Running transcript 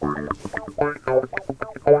Hello,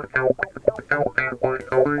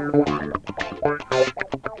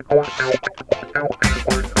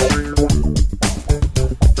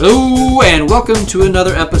 and welcome to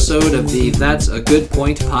another episode of the That's a Good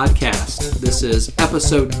Point podcast. This is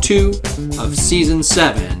episode 2 of season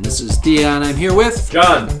 7. This is Dion. I'm here with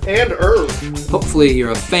John and Irv. Hopefully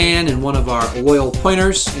you're a fan and one of our loyal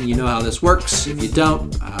pointers, and you know how this works. If you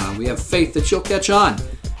don't, we have faith that you'll catch on.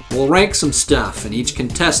 We'll rank some stuff, and each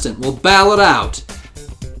contestant will battle it out.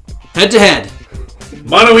 Head to head.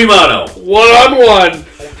 Mano y mano. One-on-one.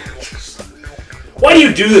 Why do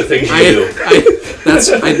you do the things you do?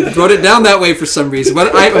 I wrote it down that way for some reason.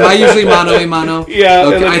 But am I usually mano y mano? Yeah,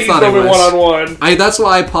 okay, and then I thought it was one-on-one. That's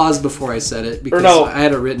why I paused before I said it, because I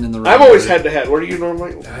had it written in the right I'm always order. head-to-head. What do you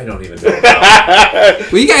normally... I don't even know.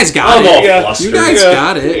 Well, you guys got I'm it. all Yeah. flustered. You guys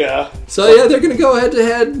got it. Yeah. So yeah, they're going to go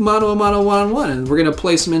head-to-head, mano-a-mano, one-on-one, and we're going to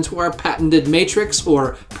place them into our patented matrix,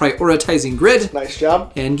 or prioritizing grid. Nice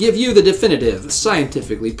job. And give you the definitive,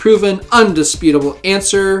 scientifically proven, undisputable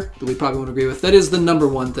answer that we probably won't agree with. That is the number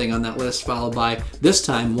one thing on that list, followed by, this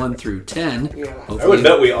time, 1 through 10. Yeah. I would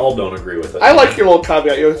bet we all don't agree with it. I like your little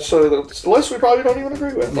caveat. So the list we probably don't even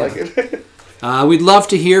agree with. Yeah. Like it. We'd love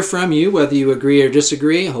to hear from you, whether you agree or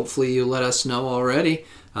disagree. Hopefully you let us know already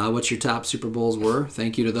what your top Super Bowls were.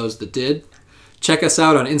 Thank you to those that did. Check us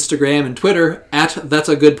out on Instagram and Twitter at That's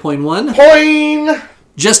a Good Point 1. Point!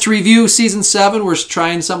 Just to review Season 7, we're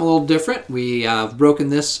trying something a little different. We have broken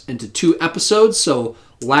this into 2 episodes. So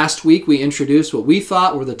last week we introduced what we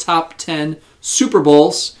thought were the top 10 Super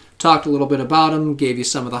Bowls, talked a little bit about them, gave you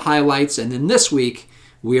some of the highlights, and then this week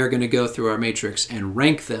we are going to go through our matrix and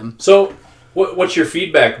rank them. So, what's your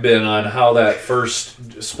feedback been on how that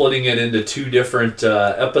first splitting it into 2 different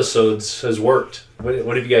episodes has worked? What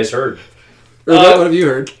have you guys heard? What have you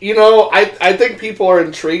heard? You know, I think people are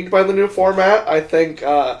intrigued by the new format. I think...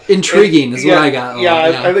 intriguing is what I got.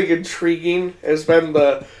 I think intriguing has been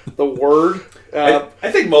the word.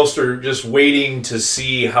 I think most are just waiting to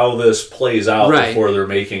see how this plays out before they're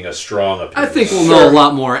making a strong opinion. I think we'll know a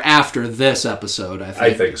lot more after this episode,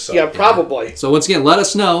 I think so. Yeah, probably. So once again, let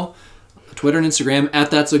us know. Twitter and Instagram at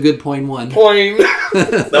That's a Good Point 1. Point.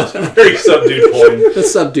 That was a very subdued point. The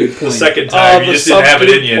subdued point. The second time, you just didn't have it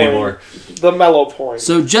in you anymore. The mellow point.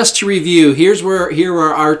 So just to review, here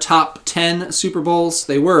are our top 10 Super Bowls.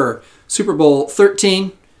 They were Super Bowl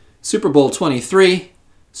 13, Super Bowl 23,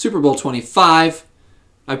 Super Bowl 25.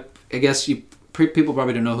 I guess people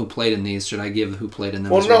probably don't know who played in these. Should I give who played in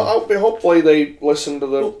them? Well, as well? no. Hopefully they listen to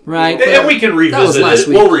the right. And we can revisit it.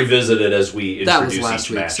 Week. We'll revisit it as we introduce that was last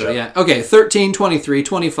each week. matchup. So yeah. Okay. 13, 23,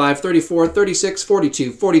 25, 34, 36,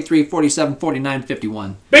 42, 43, 47, 49,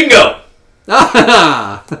 51. Bingo.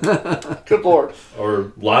 Good Lord.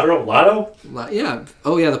 Or Lotto? Yeah.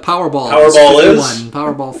 Oh yeah. The Powerball.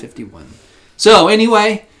 Powerball 51. So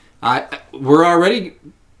anyway, we're already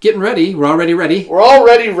getting ready. We're already ready. We're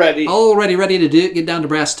already ready. Already ready to get down to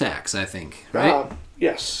brass tacks, I think. Right?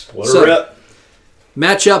 Yes. What a rip.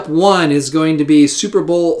 Matchup 1 is going to be Super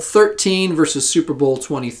Bowl 13 versus Super Bowl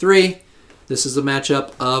 23. This is a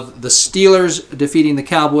matchup of the Steelers defeating the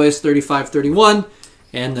Cowboys 35-31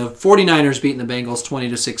 and the 49ers beating the Bengals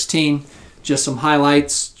 20-16. Just some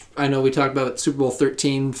highlights. I know we talked about Super Bowl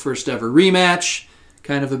 13, first ever rematch.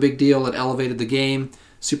 Kind of a big deal. It elevated the game.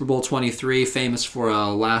 Super Bowl 23, famous for a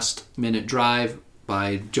last-minute drive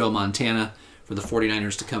by Joe Montana for the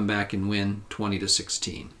 49ers to come back and win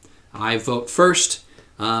 20-16. I vote first.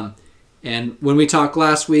 And when we talked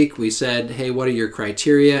last week, we said, hey, what are your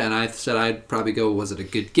criteria? And I said I'd probably go, was it a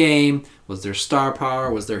good game? Was there star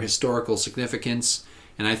power? Was there historical significance?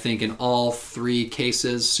 And I think in all 3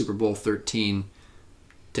 cases, Super Bowl 13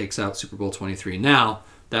 takes out Super Bowl 23. Now,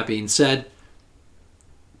 that being said,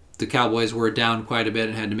 the Cowboys were down quite a bit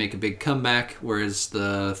and had to make a big comeback, whereas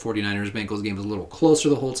the 49ers-Bengals game was a little closer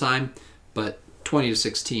the whole time. But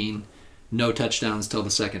 20-16, no touchdowns till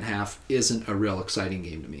the second half, isn't a real exciting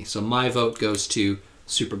game to me. So my vote goes to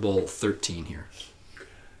Super Bowl 13 here.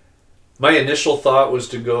 My initial thought was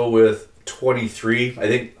to go with 23. I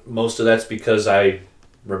think most of that's because I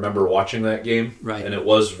remember watching that game. Right. And it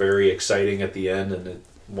was very exciting at the end, and it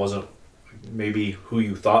wasn't maybe who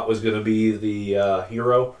you thought was going to be the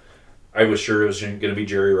hero. I was sure it was going to be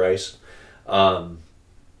Jerry Rice. But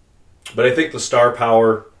I think the star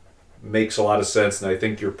power makes a lot of sense, and I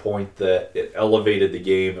think your point that it elevated the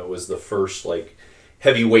game. It was the first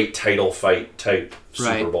heavyweight title fight type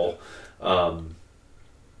Super Bowl. I'm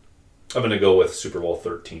going to go with Super Bowl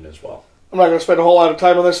 13 as well. I'm not going to spend a whole lot of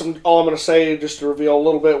time on this. All I'm going to say, just to reveal a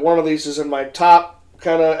little bit, one of these is in my top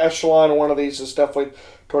kind of echelon, and one of these is definitely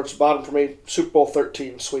towards the bottom for me. Super Bowl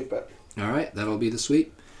 13, sweep it. All right, that'll be the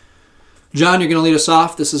sweep. John, you're going to lead us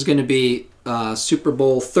off. This is going to be Super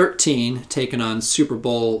Bowl 13 taking on Super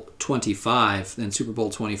Bowl 25. And Super Bowl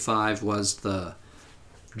 25 was the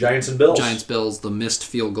Giants and Bills. Giants-Bills, the missed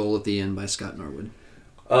field goal at the end by Scott Norwood.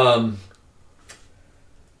 I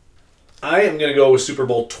am going to go with Super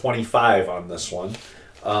Bowl 25 on this one.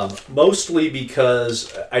 Mostly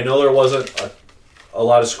because I know there wasn't a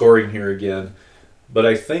lot of scoring here again, but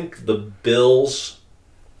I think the Bills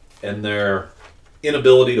and their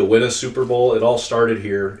inability to win a Super Bowl, it all started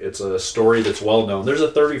here. It's a story that's well known. There's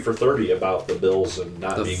a 30 for 30 about the Bills and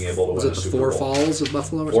not being able to win a Super Bowl. Was it the Four Falls of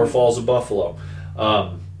Buffalo? Four Falls of Buffalo.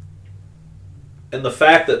 And the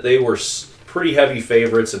fact that they were pretty heavy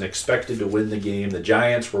favorites and expected to win the game. The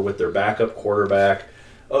Giants were with their backup quarterback.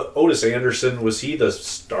 Otis Anderson, was he the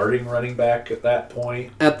starting running back at that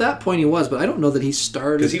point? At that point he was, but I don't know that he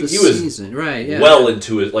started the season. Right, yeah. Well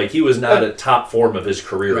into it. Like, he was not at top form of his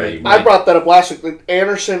career anymore. I brought that up last week. Like,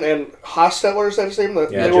 Anderson and Hostetler, is that his name?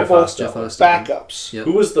 They were both backups. Yep.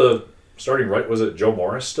 Who was the starting right? Was it Joe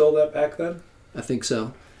Morris still that back then? I think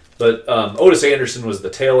so. But Otis Anderson was the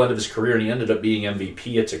tail end of his career, and he ended up being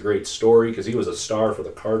MVP. It's a great story because he was a star for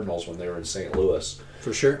the Cardinals when they were in St. Louis.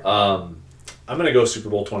 For sure. I'm going to go Super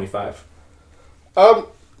Bowl 25.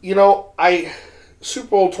 Super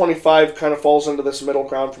Bowl 25 kind of falls into this middle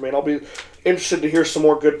ground for me, and I'll be interested to hear some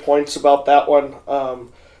more good points about that one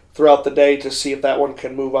throughout the day to see if that one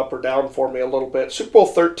can move up or down for me a little bit. Super Bowl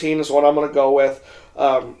 13 is what I'm going to go with.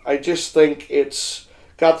 I just think it's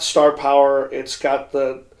got the star power. It's got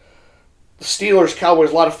the Steelers,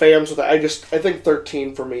 Cowboys, a lot of fans with it. I think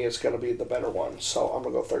 13 for me is going to be the better one, so I'm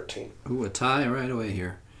going to go 13. Ooh, a tie right away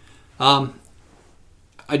here.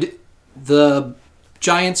 The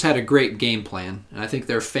Giants had a great game plan, and I think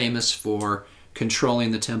they're famous for controlling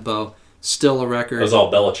the tempo. Still a record. It was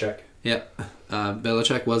all Belichick. Yep.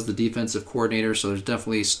 Belichick was the defensive coordinator, so there's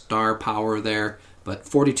definitely star power there. But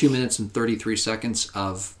 42 minutes and 33 seconds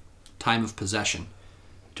of time of possession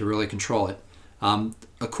to really control it.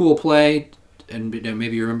 A cool play, and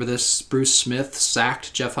maybe you remember this, Bruce Smith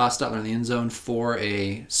sacked Jeff Hostetler in the end zone for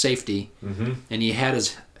a safety, and he had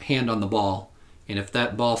his hand on the ball. And if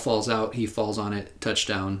that ball falls out, he falls on it,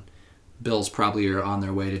 touchdown. Bills probably are on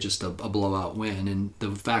their way to just a blowout win. And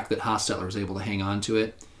the fact that Hostetler was able to hang on to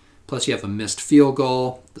it, plus you have a missed field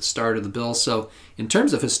goal, the start of the Bills. So in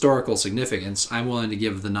terms of historical significance, I'm willing to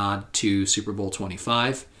give the nod to Super Bowl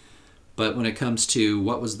 25. But when it comes to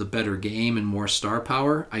what was the better game and more star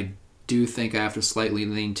power, I do think I have to slightly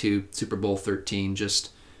lean to Super Bowl 13.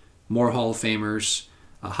 Just more Hall of Famers,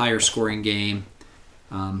 a higher scoring game.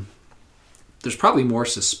 There's probably more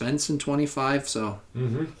suspense in 25, so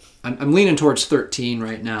I'm leaning towards 13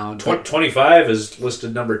 right now. 25 is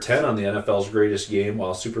listed number 10 on the NFL's greatest game,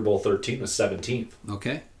 while Super Bowl 13 was 17th.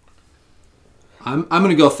 Okay. I'm going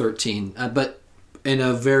to go 13, but in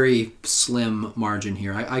a very slim margin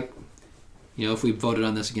here. I if we voted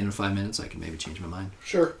on this again in 5 minutes, I can maybe change my mind.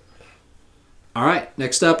 Sure. All right,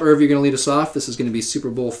 next up, Irv, you're going to lead us off. This is going to be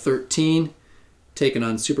Super Bowl 13, taking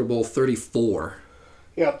on Super Bowl 34.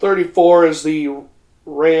 Yeah, 34 is the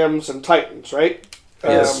Rams and Titans, right?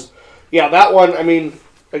 Yes. That one,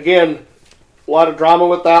 again, a lot of drama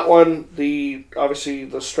with that one. Obviously,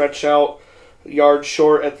 the stretch out, yard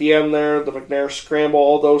short at the end there, the McNair scramble,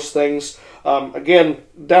 all those things. Again,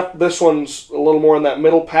 this one's a little more in that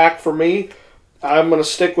middle pack for me. I'm going to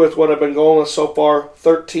stick with what I've been going with so far.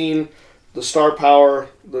 13, the star power,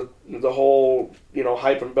 the whole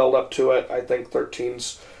hype and build up to it. I think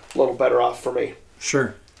 13's a little better off for me.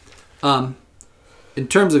 Sure. In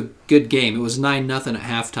terms of good game, it was 9-0 at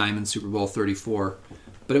halftime in Super Bowl 34,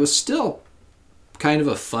 but it was still kind of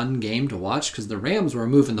a fun game to watch because the Rams were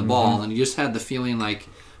moving the ball, and you just had the feeling like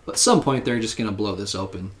at some point they're just going to blow this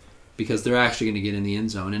open because they're actually going to get in the end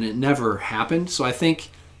zone, and it never happened. So I think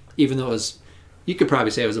even though you could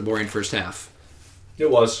probably say it was a boring first half. It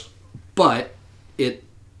was. But it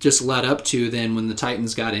just led up to then when the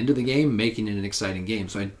Titans got into the game, making it an exciting game.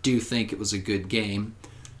 So I do think it was a good game.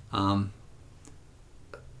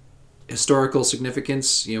 Historical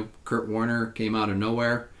significance, Kurt Warner came out of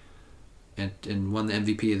nowhere and won the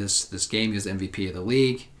MVP of this game. He was the MVP of the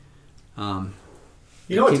league.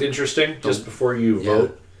 What's interesting, just before you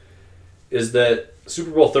vote, is that Super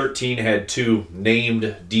Bowl 13 had two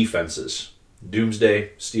named defenses.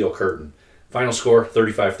 Doomsday, Steel Curtain. Final score,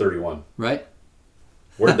 35-31. Right.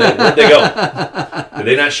 Where'd they go? Did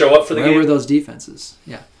they not show up for the game? Where were those defenses?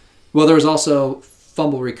 Yeah. Well, there was also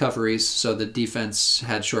fumble recoveries, so the defense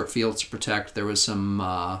had short fields to protect. There was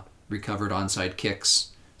some recovered onside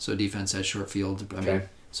kicks, so defense had short field.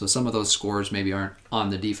 So some of those scores maybe aren't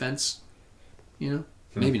on the defense.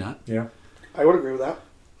 Maybe not. Yeah. I would agree with that.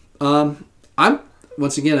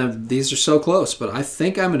 Once again, these are so close, but I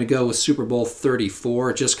think I'm going to go with Super Bowl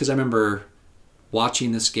 34 just because I remember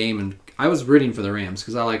watching this game and I was rooting for the Rams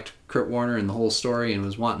because I liked Kurt Warner and the whole story and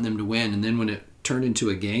was wanting them to win. And then when it turned into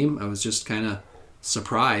a game, I was just kind of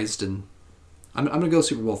surprised. And I'm going to go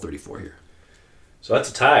Super Bowl 34 here. So that's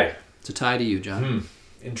a tie. It's a tie to you, John.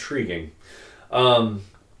 Intriguing. I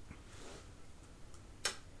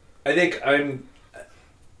think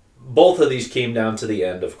both of these came down to the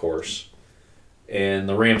end, of course. And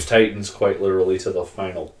the Rams-Titans quite literally to the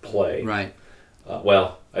final play. Right.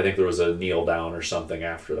 Well, I think there was a kneel down or something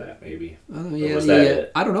after that, maybe. Yeah, was that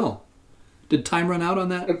it? I don't know. Did time run out on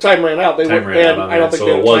that? The time ran out. I don't think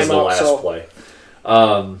so. It was the last play.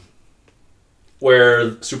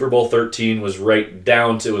 Where Super Bowl 13 was right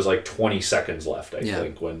down to, it was like 20 seconds left, I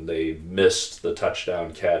think, when they missed the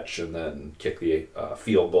touchdown catch and then kicked the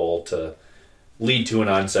field goal to lead to an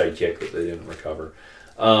onside kick that they didn't recover.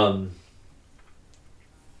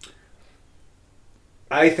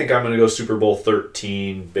 I think I'm going to go Super Bowl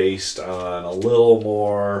 13 based on a little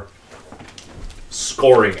more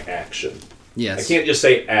scoring action. Yes. I can't just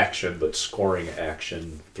say action, but scoring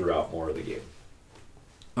action throughout more of the game.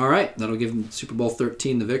 All right, that'll give them Super Bowl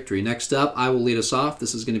 13 the victory. Next up, I will lead us off.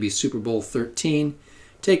 This is going to be Super Bowl 13,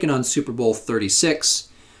 taking on Super Bowl 36.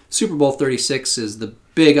 Super Bowl 36 is the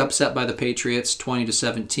big upset by the Patriots,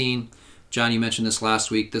 20-17. John, you mentioned this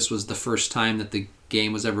last week. This was the first time that the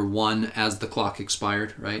game was ever won as the clock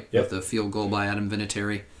expired, right? Yep. With the field goal by Adam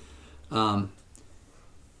Vinatieri.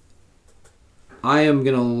 I am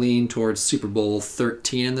going to lean towards Super Bowl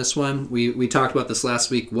 13 in this one. We talked about this last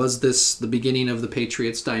week. Was this the beginning of the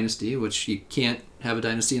Patriots dynasty, which you can't have a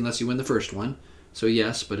dynasty unless you win the first one. So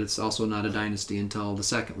yes, but it's also not a dynasty until the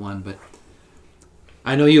second one. But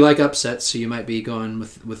I know you like upsets, so you might be going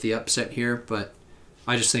with the upset here, but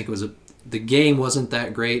I just think it was the game wasn't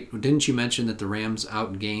that great. Didn't you mention that the Rams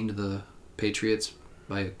outgained the Patriots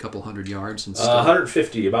by a couple hundred yards? And about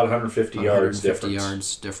 150 yards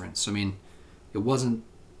difference. I mean, it wasn't...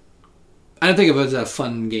 I don't think it was a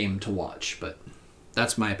fun game to watch, but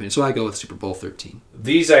that's my opinion. So I go with Super Bowl 13.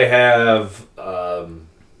 These I have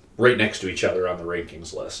right next to each other on the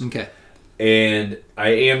rankings list. Okay. And I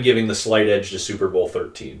am giving the slight edge to Super Bowl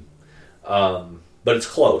 13. But it's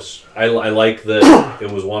close. I like that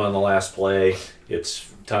it was won on the last play.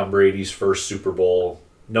 It's Tom Brady's first Super Bowl.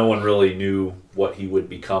 No one really knew what he would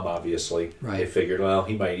become, obviously. Right. They figured, well,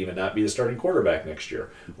 he might even not be the starting quarterback next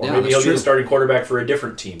year. Or Yeah, maybe he'll that's be true. the starting quarterback for a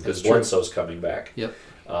different team because That's true. Bledsoe's coming back. Yep.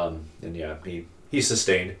 And yeah, he's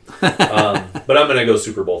sustained. But I'm going to go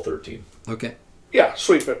Super Bowl 13. Okay. Yeah,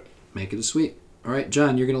 sweep it. Make it a sweep. All right,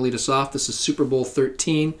 John, you're going to lead us off. This is Super Bowl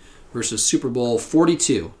 13 versus Super Bowl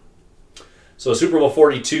 42. So Super Bowl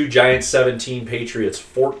 42, Giants 17, Patriots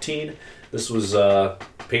 14. This was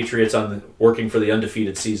Patriots working for the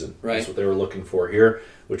undefeated season. Right. That's what they were looking for here,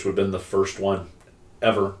 which would have been the first one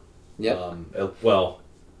ever. Yep. Well,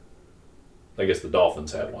 I guess the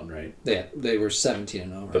Dolphins had one, right? Yeah, they were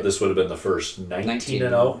 17-0, right? But this would have been the first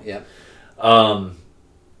 19-0. Yep.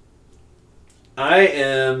 I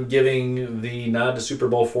am giving the nod to Super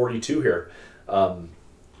Bowl 42 here.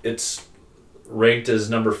 It's ranked as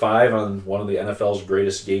number 5 on one of the NFL's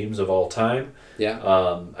greatest games of all time.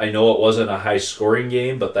 Yeah. I know it wasn't a high-scoring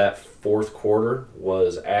game, but that fourth quarter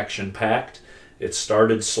was action-packed. It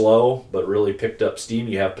started slow, but really picked up steam.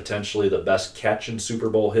 You have potentially the best catch in Super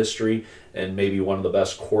Bowl history and maybe one of the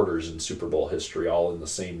best quarters in Super Bowl history all in the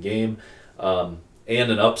same game. And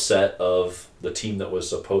an upset of the team that was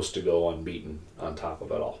supposed to go unbeaten on top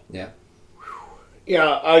of it all. Yeah.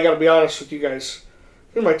 Yeah, I got to be honest with you guys.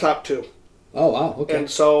 They're my top 2. Oh, wow. Okay. And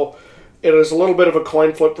so it is a little bit of a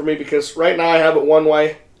coin flip for me because right now I have it one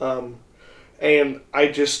way. And I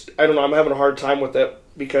don't know, I'm having a hard time with it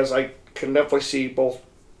because I can definitely see both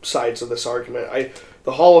sides of this argument.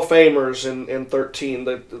 The Hall of Famers in 13,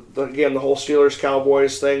 again, the whole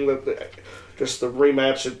Steelers-Cowboys thing, just the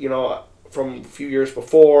rematch, from a few years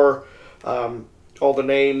before, all the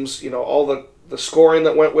names, all the scoring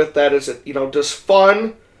that went with that. Is it, just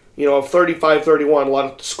fun, of 35-31, a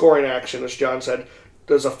lot of scoring action, as John said.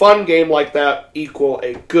 Does a fun game like that equal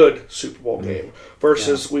a good Super Bowl game?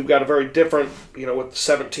 Versus we've got a very different, with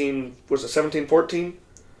 17-14?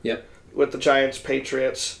 Yep. With the Giants,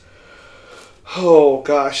 Patriots. Oh,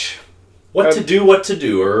 gosh. What to do,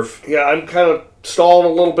 Irv? Yeah, I'm kind of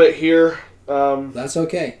stalling a little bit here. That's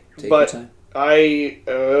okay. Take but your time.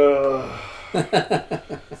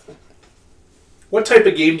 What type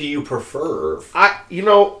of game do you prefer, Irv? I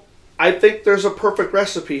think there's a perfect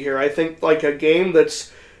recipe here. I think like a game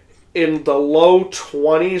that's in the low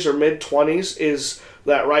 20s or mid 20s is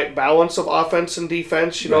that right balance of offense and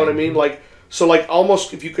defense. You know Right. what I mean? Like, so like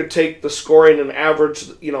almost if you could take the scoring and average,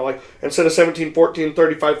 you know, like instead of 17-14,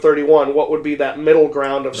 35-31, what would be that middle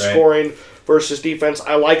ground of Right. scoring versus defense?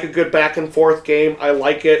 I like a good back and forth game. I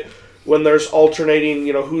like it when there's alternating,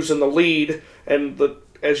 you know, who's in the lead. And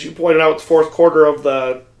as you pointed out, the fourth quarter of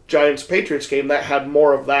the Giants-Patriots game, that had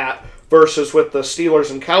more of that versus with the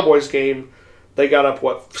Steelers and Cowboys game, they got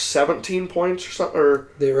up, 17 points or something? Or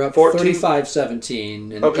They were up 14?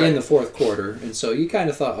 35-17 Okay. in the fourth quarter, and so you kind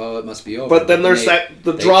of thought, oh, it must be over. But then there's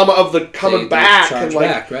the drama of the coming back. Charge And like,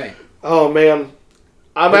 back, right. oh, man.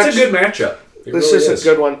 It's a good matchup. It This really is a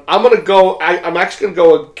good one. I'm going to go, I'm actually going to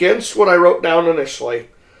go against what I wrote down initially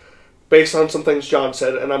based on some things John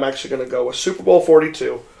said, and I'm actually going to go with Super Bowl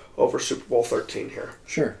 42 over Super Bowl 13 here.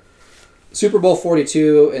 Sure. Super Bowl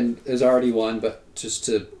 42 and is already won, but just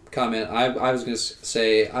to comment, I was going to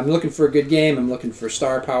say I'm looking for a good game. I'm looking for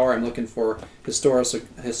star power. I'm looking for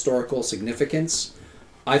historical significance.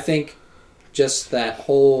 I think just that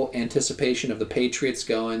whole anticipation of the Patriots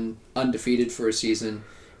going undefeated for a season,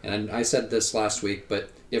 and I said this last week, but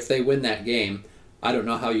if they win that game, I don't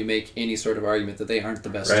know how you make any sort of argument that they aren't the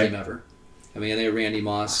best Right. team ever. I mean, they had Randy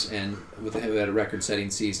Moss, and who had a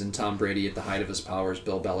record-setting season. Tom Brady at the height of his powers.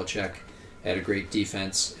 Bill Belichick had a great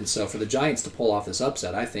defense. And so for the Giants to pull off this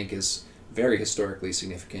upset, I think is very historically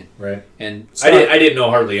significant. Right. And I didn't know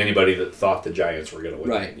hardly anybody that thought the Giants were going to win.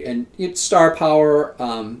 right, that game. and it's star power.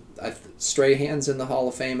 Strahan's in the Hall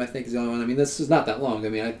of Fame. I think is the only one. I mean, this is not that long. I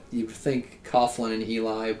mean, you think Coughlin and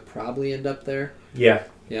Eli probably end up there. Yeah.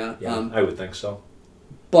 Yeah. Yeah. I would think so.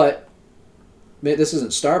 But this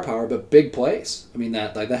isn't star power, but big plays. I mean,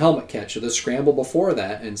 that like the helmet catch or the scramble before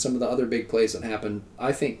that, and some of the other big plays that happened.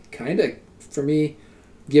 I think kind of for me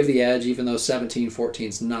give the edge, even though 17-14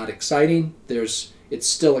 is not exciting. It's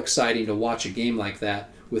still exciting to watch a game like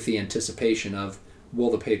that with the anticipation of will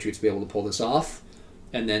the Patriots be able to pull this off,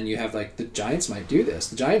 and then you have like the Giants might do this.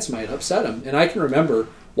 The Giants might upset them, and I can remember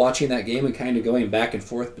watching that game and kind of going back and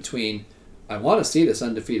forth between I want to see this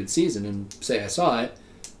undefeated season and say I saw it.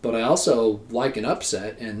 But I also like an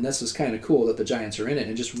upset, and this is kind of cool that the Giants are in it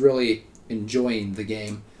and just really enjoying the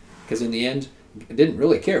game. Because in the end, I didn't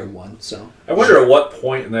really care who won. So I wonder at what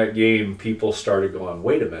point in that game people started going,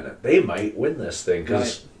 wait a minute, they might win this thing.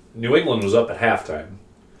 Because New England was up at halftime.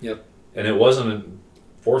 Yep. And it wasn't in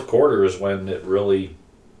fourth quarter is when it really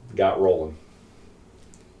got rolling.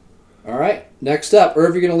 All right. Next up,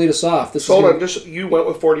 Irv, you're going to lead us off. Hold on, you went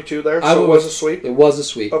with 42 there, so it was a sweep? It was a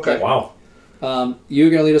sweep. Okay. Yep. Wow. You're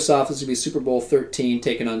going to lead us off. This is going to be Super Bowl 13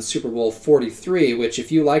 taking on Super Bowl 43, which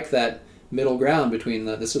if you like that middle ground between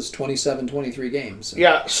this is 27-23 games. So.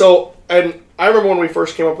 Yeah, so, and I remember when we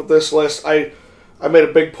first came up with this list, I made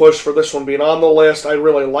a big push for this one being on the list. I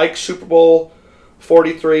really like Super Bowl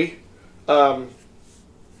 43. And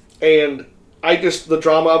the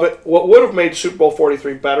drama of it, what would have made Super Bowl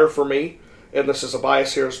 43 better for me, and this is a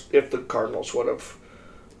bias here, is if the Cardinals would have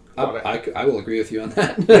won it. I will agree with you on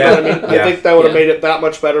that. You know what I mean? I think that would have Yeah. made it that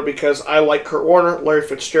much better because I like Kurt Warner. Larry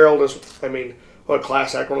Fitzgerald is, what a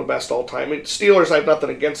class act, one of the best all time. I mean, Steelers, I have nothing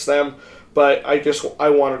against them, but I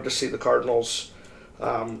wanted to see the Cardinals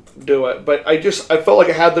do it. But I felt like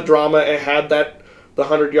it had the drama. It had the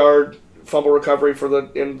 100-yard fumble recovery for was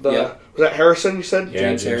that Harrison, you said? Yeah,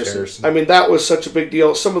 James James Harrison. Harrison. I mean, that was such a big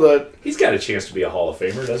deal. Some of the He's got a chance to be a Hall of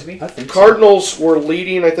Famer, doesn't he? I think so. Cardinals were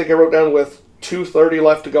leading, I think I wrote down, with 2:30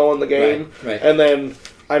 left to go in the game. Right. And then,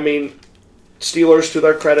 Steelers, to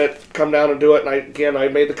their credit, come down and do it. And I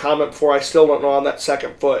made the comment before, I still don't know on that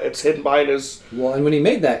second foot. It's hidden behind his... Well, and when he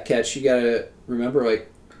made that catch, you got to remember,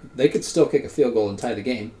 they could still kick a field goal and tie the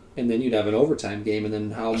game, and then you'd have an overtime game, and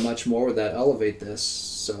then how much more would that elevate this?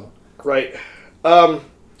 So Right.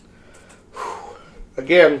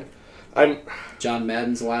 Again, John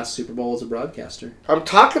Madden's last Super Bowl as a broadcaster. I'm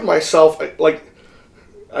talking myself,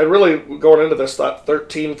 I really, going into this, thought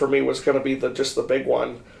 13 for me was going to be the big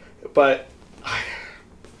one. But...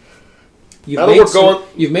 You've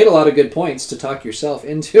made a lot of good points to talk yourself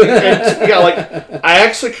into it. I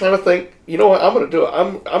actually kind of think, you know what, I'm going to do it.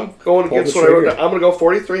 I'm going against what I wrote down. I'm going to go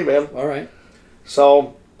 43, man. All right.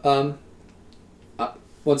 So...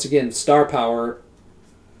 once again, star power,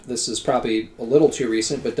 this is probably a little too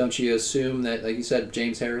recent, but don't you assume that, like you said,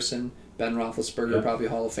 James Harrison, Ben Roethlisberger are probably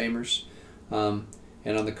Hall of Famers. And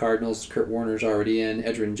on the Cardinals, Kurt Warner's already in.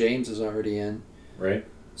 Edgerrin James is already in. Right.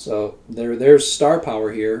 So there's star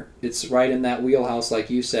power here. It's right in that wheelhouse,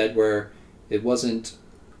 like you said, where it wasn't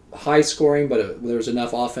high scoring, but there was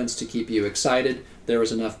enough offense to keep you excited. There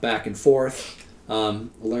was enough back and forth.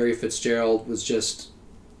 Larry Fitzgerald was just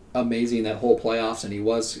amazing that whole playoffs, and he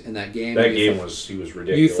was in that game. That game he was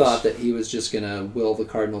ridiculous. You thought that he was just going to will the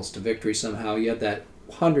Cardinals to victory somehow. You had that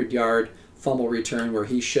 100-yard fumble return where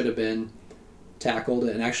he should have been tackled.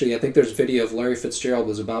 And actually, I think there's video of Larry Fitzgerald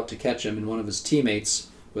was about to catch him, and one of his teammates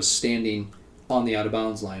was standing on the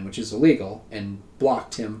out-of-bounds line, which is illegal, and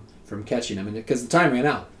blocked him from catching him. And because the time ran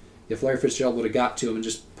out. If Larry Fitzgerald would have got to him and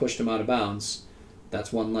just pushed him out of bounds,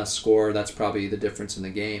 that's one less score. That's probably the difference in the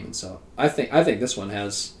game. And so I think this one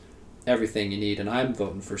has everything you need, and I'm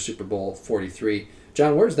voting for Super Bowl 43.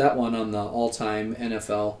 John, where's that one on the all-time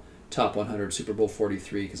NFL Top 100 Super Bowl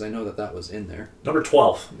 43? Because I know that was in there. Number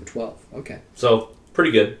 12. Number 12, okay. So,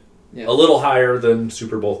 pretty good. Yeah. A little higher than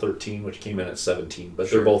Super Bowl 13, which came in at 17, but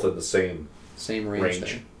Sure. they're both in the same range.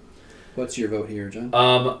 There. What's your vote here, John?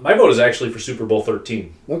 My vote is actually for Super Bowl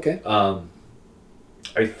 13. Okay.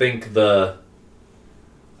 I think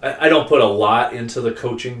I don't put a lot into the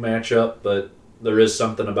coaching matchup, but there is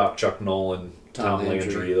something about Chuck Noll and Tom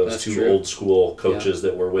Landry, those That's two true. old school coaches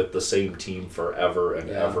that were with the same team forever and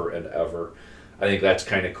ever and ever. I think that's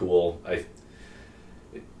kind of cool.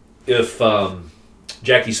 If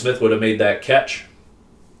Jackie Smith would have made that catch,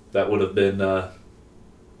 that would have been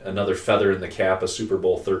another feather in the cap of Super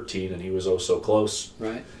Bowl 13, and he was oh so close.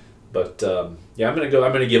 Right. But I'm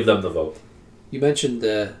gonna give them the vote. You mentioned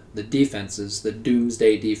the defenses. The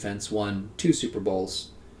Doomsday defense won 2 Super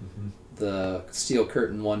Bowls. Mm-hmm. The Steel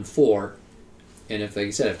Curtain won 4. And if, like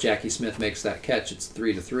you said, if Jackie Smith makes that catch, it's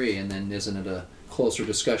 3-3. And then isn't it a closer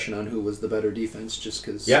discussion on who was the better defense? Just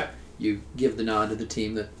because you give the nod to the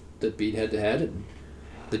team that beat head-to-head, and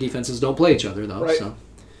the defenses don't play each other, though. Right. So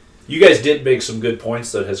You guys did make some good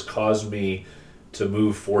points that has caused me to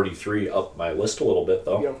move 43 up my list a little bit,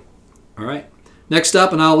 though. Yeah. All right. Next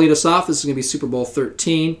up, and I'll lead us off, this is going to be Super Bowl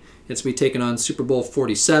 13. It's going to be taking on Super Bowl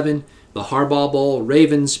 47. The Harbaugh Bowl.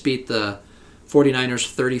 Ravens beat the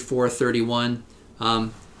 49ers 34-31.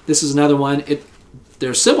 This is another one.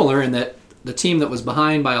 They're similar in that the team that was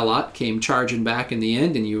behind by a lot came charging back in the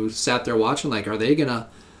end, and you sat there watching like, are they going to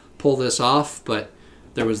pull this off? But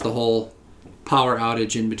there was the whole power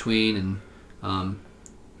outage in between, and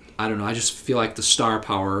I don't know. I just feel like the star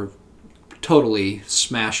power totally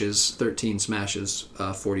smashes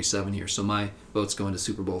 47 here. So my vote's going to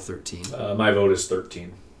Super Bowl 13. My vote is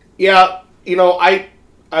 13. Yeah, I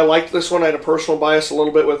liked this one. I had a personal bias a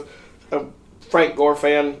little bit with a Frank Gore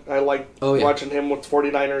fan. I liked watching him with the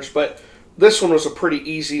 49ers. But this one was a pretty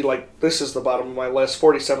easy, this is the bottom of my list.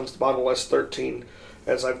 47's the bottom of the list, 13,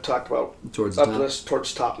 as I've talked about. Towards the top.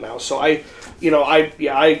 Towards top now. So I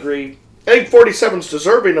agree. I think 47's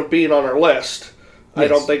deserving of being on our list. Yes. I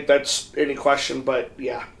don't think that's any question, but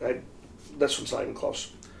yeah, this one's not even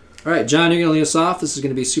close. All right, John, you're going to lead us off. This is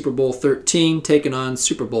going to be Super Bowl 13 taking on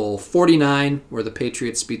Super Bowl 49, where the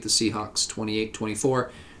Patriots beat the Seahawks 28-24.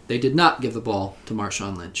 They did not give the ball to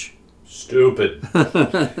Marshawn Lynch. Stupid.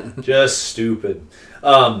 Just stupid.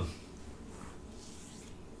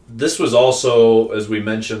 This was also, as we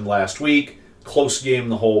mentioned last week, close game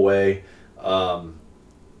the whole way.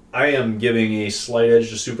 I am giving a slight edge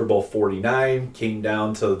to Super Bowl 49. Came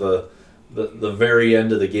down to the very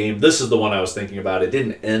end of the game. This is the one I was thinking about. It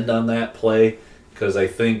didn't end on that play because I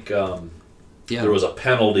think there was a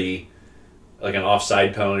penalty, like an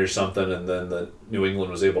offside penalty or something, and then the New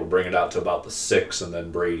England was able to bring it out to about the 6, and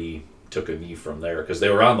then Brady took a knee from there because they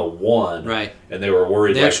were on the 1, right? And they were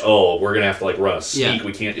worried we're going to have to run a sneak. Yeah.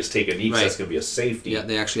 We can't just take a knee because that's going to be a safety. Yeah,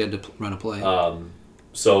 they actually had to run a play.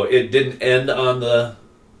 So it didn't end on the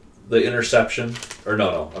interception, or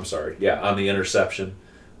I'm sorry, on the interception,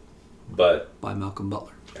 but by Malcolm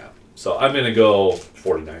Butler. Yeah, so I'm going to go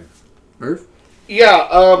 49. Irv?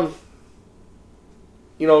 Yeah,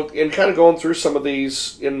 and kind of going through some of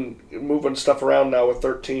these and moving stuff around now with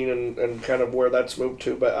 13 and kind of where that's moved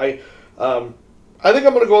to, but I think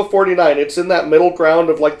I'm going to go with 49. It's in that middle ground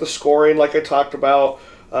of the scoring, like I talked about.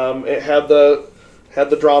 It had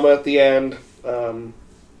the drama at the end.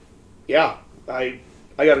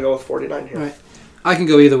 I got to go with 49 here. All right. I can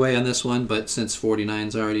go either way on this one, but since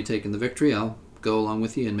 49's already taken the victory, I'll go along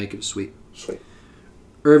with you and make it a sweep. Sweet.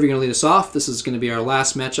 Irv, you're going to lead us off. This is going to be our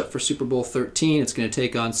last matchup for Super Bowl 13. It's going to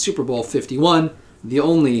take on Super Bowl 51, the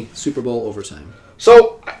only Super Bowl overtime.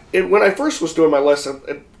 So, when I first was doing my list,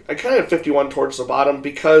 I kind of had 51 towards the bottom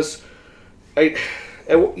because it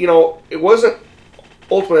wasn't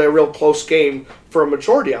ultimately a real close game for a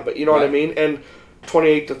majority of it. You know what I mean? And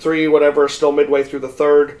 28-3, whatever, still midway through the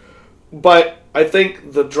third. But I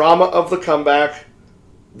think the drama of the comeback,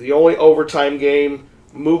 the only overtime game,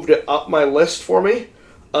 moved it up my list for me.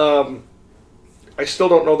 I still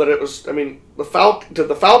don't know that it was. I mean, did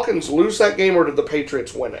the Falcons lose that game or did the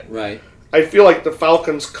Patriots win it? Right. I feel like the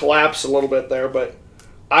Falcons collapse a little bit there, but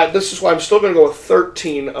this is why I'm still going to go with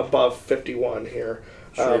 13 above 51 here.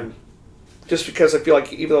 Sure. Just because I feel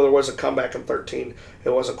like even though there was a comeback in 13, it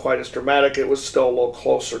wasn't quite as dramatic. It was still a little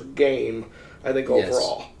closer game, I think,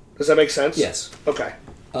 overall. Does that make sense? Yes. Okay.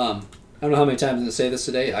 I don't know how many times I'm going to say this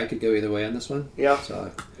today. I could go either way on this one. Yeah.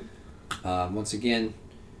 So, once again,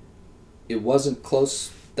 it wasn't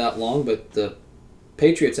close that long, but the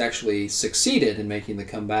Patriots actually succeeded in making the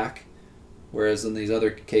comeback, whereas in these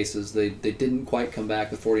other cases, they didn't quite come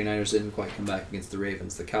back. The 49ers didn't quite come back against the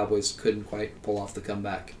Ravens. The Cowboys couldn't quite pull off the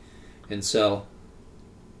comeback. And so,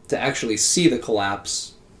 to actually see the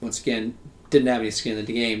collapse, once again, didn't have any skin in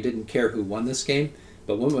the game, didn't care who won this game,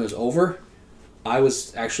 but when it was over, I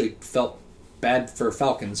was actually felt bad for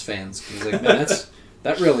Falcons fans. I was like, man,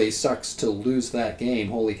 that really sucks to lose that game.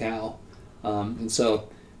 Holy cow. And so,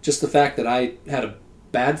 just the fact that I had a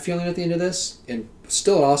bad feeling at the end of this, and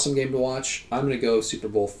still an awesome game to watch, I'm going to go Super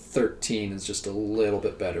Bowl 13 is just a little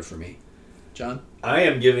bit better for me. John? I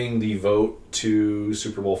am giving the vote to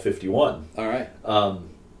Super Bowl 51. All right.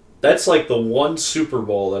 That's like the one Super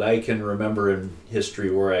Bowl that I can remember in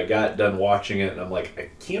history where I got done watching it and I'm like, I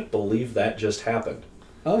can't believe that just happened.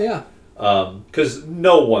 Oh, yeah. Because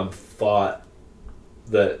no one thought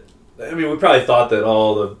that... I mean, we probably thought that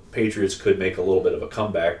the Patriots could make a little bit of a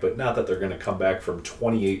comeback, but not that they're going to come back from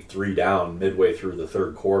 28-3 down midway through the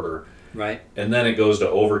third quarter. Right. And then it goes to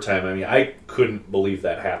overtime. I mean, I couldn't believe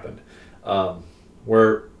that happened.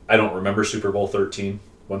 Where I don't remember Super Bowl 13.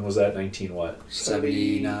 When was that? 19 what?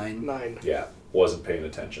 79. Yeah, wasn't paying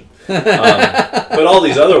attention. But all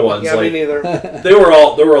these other ones, Yeah, like me neither. there were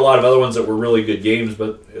a lot of other ones that were really good games,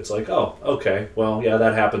 but it's like, oh, okay, well, yeah,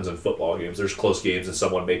 that happens in football games. There's close games and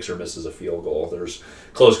someone makes or misses a field goal. There's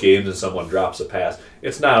close games and someone drops a pass.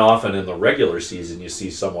 It's not often in the regular season you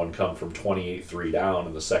see someone come from 28-3 down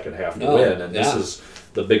in the second half to win, and this is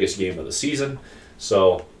the biggest game of the season.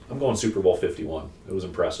 So I'm going Super Bowl 51. It was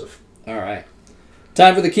impressive. All right.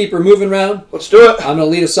 Time for the keeper moving round. Let's do it. I'm going to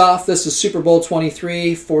lead us off. This is Super Bowl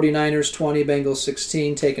 23, 49ers 20, Bengals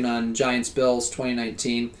 16, taking on Giants Bills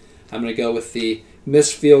 2019. I'm going to go with the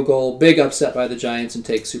missed field goal, big upset by the Giants, and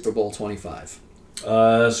take Super Bowl 25.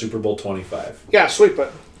 Super Bowl 25. Yeah, sweep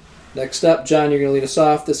it. Next up, John, you're going to lead us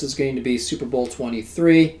off. This is going to be Super Bowl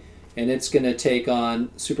 23, and it's going to take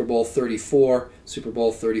on Super Bowl 34. Super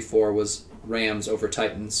Bowl 34 was Rams over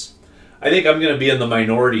Titans. I think I'm going to be in the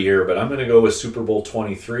minority here, but I'm going to go with Super Bowl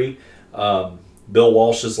 23. Bill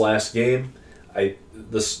Walsh's last game.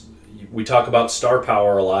 We talk about star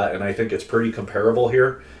power a lot, and I think it's pretty comparable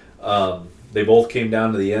here. They both came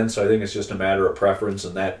down to the end, so I think it's just a matter of preference.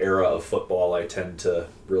 In that era of football, I tend to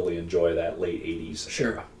really enjoy that late 80s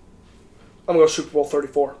era. I'm going to go Super Bowl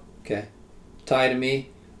 34. Okay. Tie to me.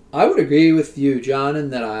 I would agree with you, John,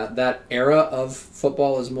 in that that era of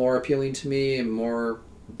football is more appealing to me and more,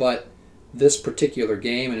 but this particular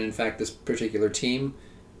game, and in fact this particular team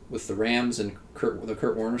with the Rams and the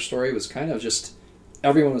Kurt Warner story was kind of just,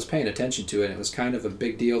 everyone was paying attention to it, and it was kind of a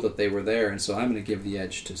big deal that they were there, and so I'm going to give the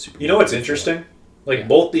edge to Super Bowl. You know what's interesting?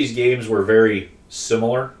 Both these games were very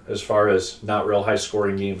similar as far as not real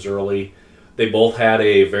high-scoring games early. They both had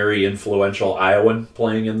a very influential Iowan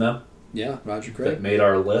playing in them. Yeah, Roger Craig. That made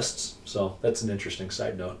our lists, so that's an interesting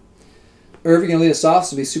side note. Irv, you're going to lead us off.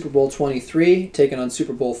 This will be Super Bowl 23, taking on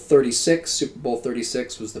Super Bowl 36. Super Bowl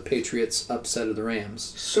 36 was the Patriots' upset of the Rams.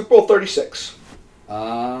 Super Bowl 36.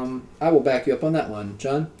 I will back you up on that one.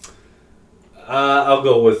 John? I'll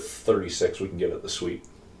go with 36. We can give it the sweep.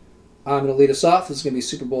 I'm going to lead us off. This is going to be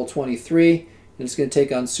Super Bowl 23, and it's going to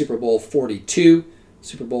take on Super Bowl 42.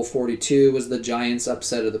 Super Bowl 42 was the Giants'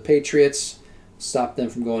 upset of the Patriots. Stopped them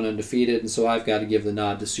from going undefeated, and so I've got to give the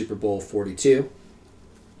nod to Super Bowl 42.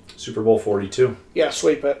 Super Bowl 42. Yeah,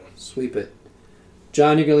 sweep it. Sweep it.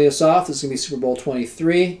 John, you're going to lead us off. This is going to be Super Bowl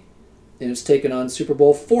 23, and it's taken on Super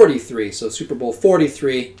Bowl 43. So Super Bowl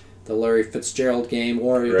 43, the Larry Fitzgerald game,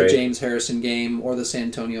 or the James Harrison game, or the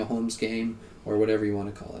Santonio Holmes game, or whatever you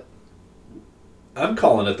want to call it. I'm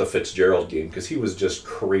calling it the Fitzgerald game because he was just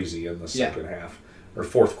crazy in the second half, or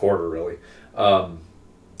fourth quarter, really.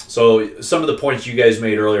 So some of the points you guys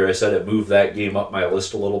made earlier, I said it moved that game up my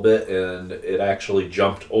list a little bit, and it actually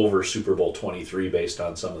jumped over Super Bowl 23 based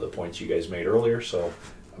on some of the points you guys made earlier. So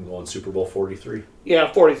I'm going Super Bowl 43.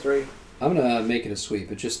 Yeah, 43. I'm going to make it a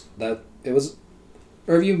sweep. It just that it was.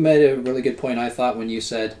 Irv, you made a really good point, I thought, when you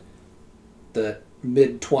said the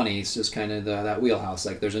mid-20s is kind of that wheelhouse.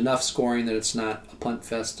 Like there's enough scoring that it's not a punt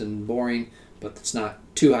fest and boring, but it's not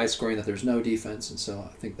too high scoring that there's no defense, and so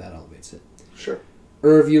I think that elevates it. Sure.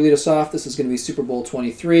 Irv, you lead us off. This is going to be Super Bowl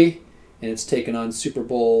 23, and it's taken on Super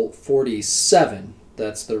Bowl 47,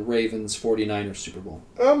 That's the Ravens 49ers Super Bowl.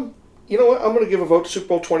 You know what? I'm going to give a vote to Super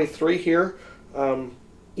Bowl 23 here. I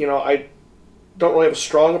don't really have a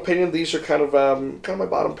strong opinion. These are kind of my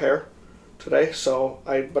bottom pair today. So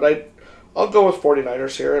I'll go with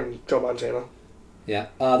 49ers here and Joe Montana. Yeah.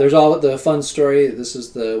 There's all the fun story. This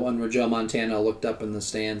is the one where Joe Montana looked up in the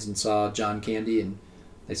stands and saw John Candy, and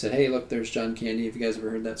they said, "Hey, look, there's John Candy." Have you guys ever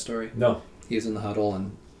heard that story? No. He was in the huddle,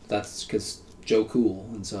 and that's because Joe Cool,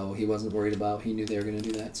 and so he wasn't worried about. He knew they were going to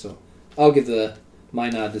do that. So I'll give my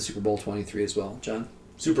nod to Super Bowl 23 as well. John?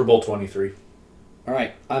 Super Bowl 23. All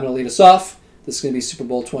right, I'm going to lead us off. This is going to be Super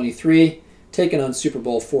Bowl 23, taking on Super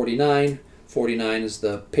Bowl 49. 49 is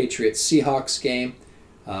the Patriots-Seahawks game.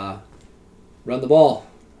 Run the ball.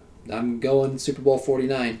 I'm going Super Bowl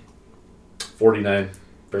 49. 49.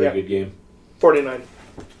 Very Yeah. good game. 49.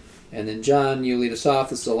 And then, John, you lead us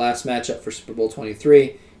off. This is the last matchup for Super Bowl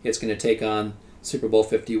 23. It's going to take on Super Bowl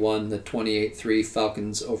 51, the 28-3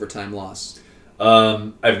 Falcons overtime loss.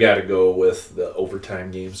 I've got to go with the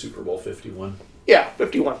overtime game, Super Bowl 51. Yeah,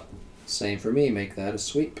 51. Same for me. Make that a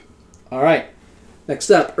sweep. All right. Next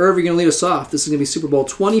up, Irv, you're going to lead us off. This is going to be Super Bowl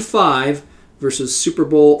 25 versus Super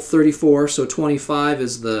Bowl 34. So 25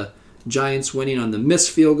 is the Giants winning on the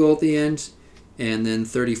missed field goal at the end. And then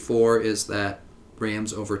 34 is that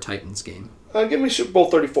Rams over Titans game. Give me Super Bowl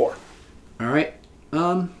 34. All right.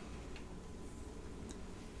 Well,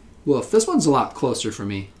 this one's a lot closer for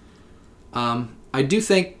me. I do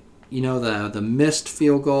think, the missed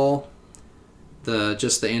field goal,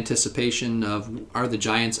 the anticipation of, are the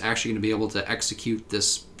Giants actually going to be able to execute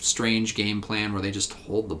this strange game plan where they just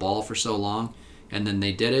hold the ball for so long, and then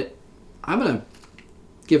they did it. I'm going to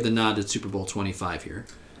give the nod to Super Bowl 25 here.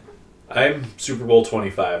 I'm Super Bowl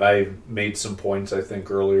 25. I made some points, I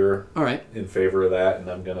think, earlier All right. in favor of that, and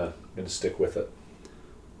I'm gonna stick with it.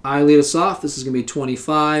 I lead us off. This is going to be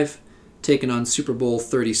 25, taking on Super Bowl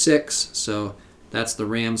 36. So that's the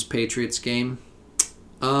Rams-Patriots game.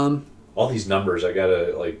 All these numbers, I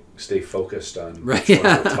gotta stay focused on Right, which one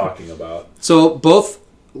yeah. we're talking about. So both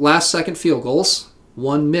last-second field goals.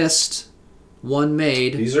 One missed, one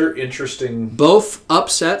made. These are interesting. Both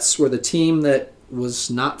upsets where the team that was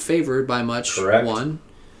not favored by much Correct. won.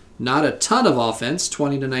 Not a ton of offense,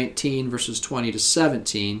 20-19 versus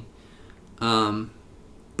 20-17.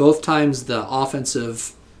 Both times the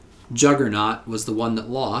offensive juggernaut was the one that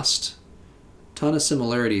lost. Ton of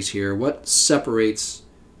similarities here. What separates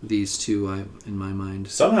these two in my mind?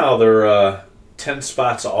 Somehow they're 10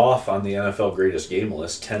 spots off on the NFL greatest game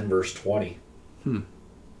list, 10 versus 20.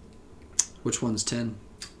 Which one's 10?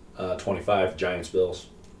 25, Giants, Bills.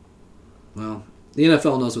 Well, the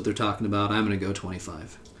NFL knows what they're talking about. I'm going to go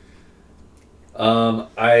 25.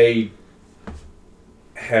 I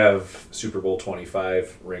have Super Bowl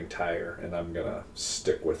 25 ranked higher, and I'm going to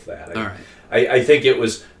stick with that. All right. I think it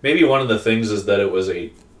was, maybe one of the things is that it was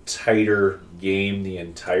a tighter game the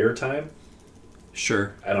entire time.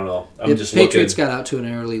 Sure. I don't know. The Patriots got out to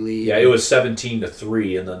an early lead. Yeah, it was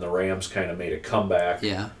 17-3, and then the Rams kind of made a comeback.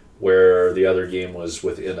 Yeah. Where the other game was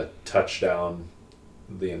within a touchdown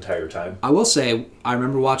the entire time. I will say, I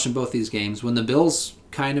remember watching both these games. When the Bills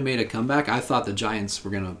kind of made a comeback, I thought the Giants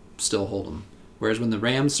were going to still hold them. Whereas when the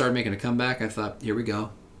Rams started making a comeback, I thought, here we go.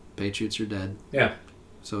 Patriots are dead. Yeah.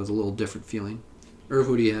 So it was a little different feeling. Irv,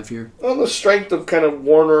 who do you have here? On the strength of kind of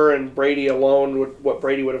Warner and Brady alone, what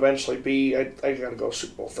Brady would eventually be, I got to go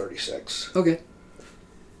Super Bowl 36. Okay.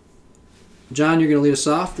 John, you're going to lead us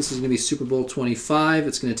off. This is going to be Super Bowl 25.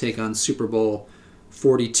 It's going to take on Super Bowl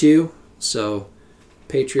 42. So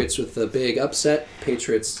Patriots with the big upset.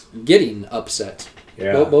 Patriots getting upset.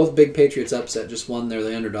 Yeah. Both big Patriots upset. Just one they're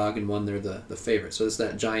the underdog and one they're the favorite. So it's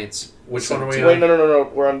that Giants. Which one are we Wait, on?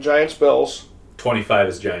 no. We're on Giants Bills. 25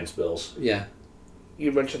 is Giants, Bills. Yeah.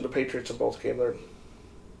 You mentioned the Patriots in both games there.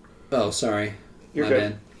 Oh, sorry. You're My good.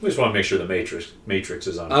 bad. We just want to make sure the Matrix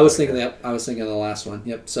is on. I was thinking that. I was thinking of the last one.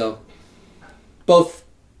 Yep. So both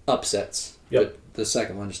upsets. Yep. But the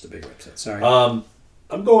second one just a bigger upset. Sorry.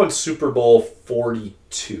 I'm going Super Bowl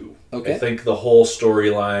 42. Okay. I think the whole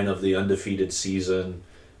storyline of the undefeated season,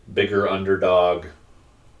 bigger underdog,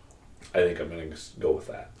 I think I'm going to go with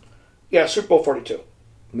that. Yeah, Super Bowl 42.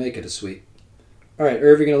 Make it a sweep. All right,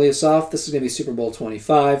 Irv, you're going to lead us off. This is going to be Super Bowl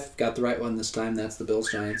 25. Got the right one this time. That's the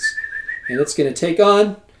Bills-Giants. And it's going to take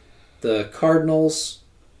on the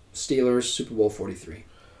Cardinals-Steelers Super Bowl 43.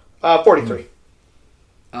 43.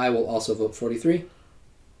 I will also vote 43.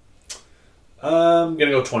 I'm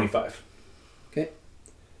going to go 25. Okay.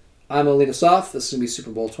 I'm going to lead us off. This is going to be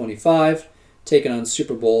Super Bowl 25. Taking on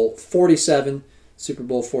Super Bowl 47. Super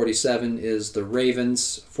Bowl 47 is the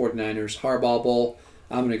Ravens 49ers Harbaugh Bowl.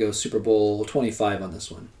 I'm going to go Super Bowl 25 on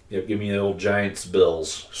this one. Yep, give me the old Giants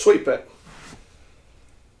Bills. Sweep it.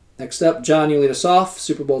 Next up, John, you lead us off.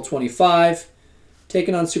 Super Bowl 25.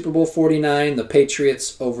 Taking on Super Bowl 49, the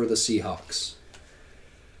Patriots over the Seahawks.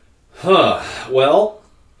 Well,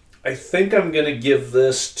 I think I'm going to give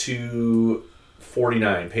this to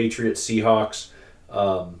 49. Patriots, Seahawks.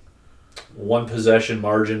 One possession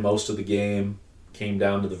margin most of the game. Came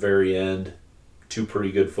down to the very end. Two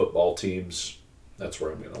pretty good football teams. That's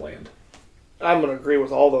where I'm going to land. I'm going to agree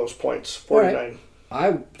with all those points. 49. Right.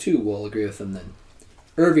 I, too, will agree with them then.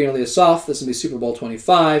 Irv, you're going to lead us off. This will be Super Bowl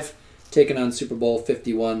 25. Taking on Super Bowl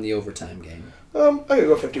 51, the overtime game. I'm going to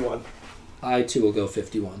go 51. I, too, will go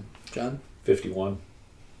 51. John? 51.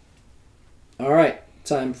 All right.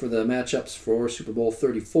 Time for the matchups for Super Bowl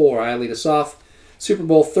 34. I lead us off. Super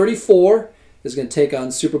Bowl 34 is going to take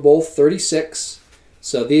on Super Bowl 36.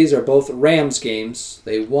 So these are both Rams games.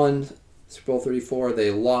 They won Super Bowl 34.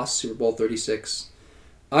 They lost Super Bowl 36.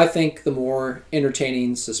 I think the more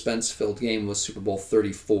entertaining, suspense-filled game was Super Bowl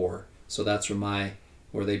 34. So that's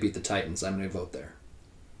where they beat the Titans. I'm going to vote there.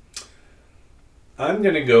 I'm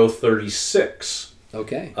going to go 36.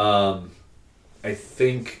 Okay. I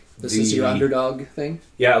think This is your underdog thing?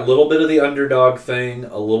 Yeah, a little bit of the underdog thing,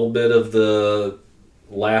 a little bit of the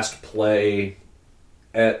last play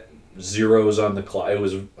at zeros on the clock. It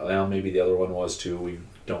was, well, maybe the other one was too. We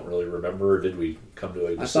don't really remember, or did we come to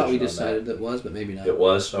a decision? I thought we on decided that? it was, but maybe not. It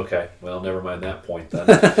was? Okay. Well, never mind that point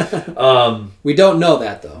then. We don't know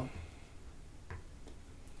that, though.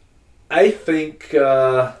 I think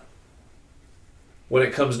when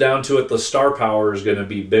it comes down to it, the star power is going to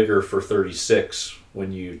be bigger for 36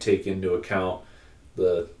 when you take into account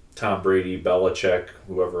the Tom Brady, Belichick,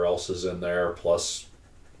 whoever else is in there, plus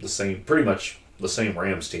pretty much the same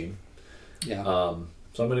Rams team. Yeah. So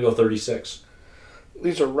I'm going to go 36.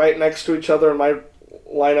 These are right next to each other in my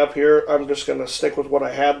lineup here. I'm just going to stick with what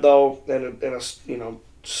I had, though, and a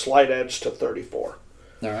slight edge to 34.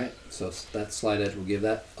 All right. So that slight edge will give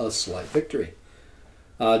that a slight victory.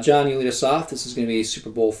 John, you lead us off. This is going to be Super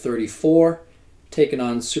Bowl 34, taking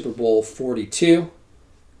on Super Bowl 42.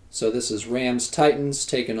 So this is Rams-Titans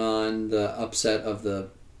taking on the upset of the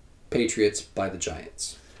Patriots by the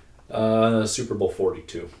Giants. Super Bowl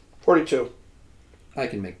 42. 42. I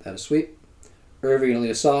can make that a sweep. Irv, you're going to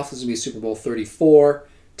lead us off. This is going to be Super Bowl 34,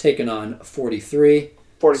 taking on 43.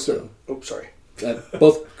 42. So, oops, sorry.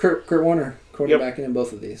 Both Kurt Warner quarterbacking in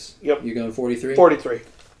both of these. Yep. You're going 43? 43.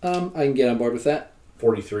 I can get on board with that.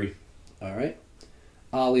 43. All right.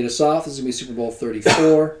 I'll lead us off. This is going to be Super Bowl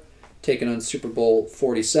 34, taking on Super Bowl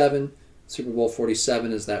 47. Super Bowl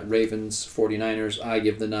 47 is that Ravens 49ers. I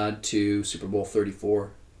give the nod to Super Bowl 34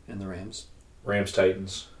 and the Rams.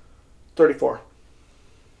 Rams-Titans. 34.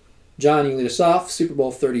 John, you lead us off. Super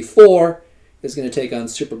Bowl 34 is going to take on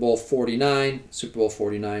Super Bowl 49. Super Bowl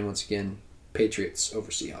 49, once again, Patriots over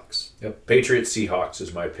Seahawks. Yep. Patriots-Seahawks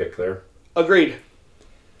is my pick there. Agreed.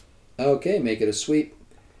 Okay, make it a sweep.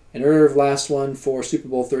 And Irv, last one for Super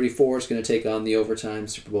Bowl 34 is going to take on the overtime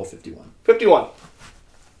Super Bowl 51. 51.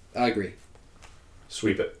 I agree.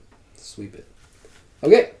 Sweep it. Sweep it.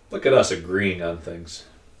 Okay. Look at us agreeing on things.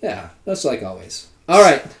 Yeah, that's like always. All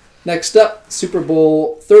right. Next up, Super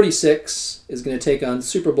Bowl 36 is going to take on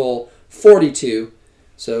Super Bowl 42.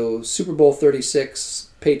 So Super Bowl 36,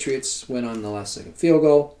 Patriots win on the last second field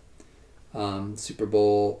goal. Super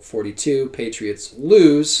Bowl 42, Patriots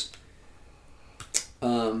lose.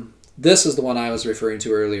 This is the one I was referring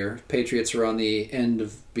to earlier. Patriots are on the end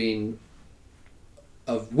of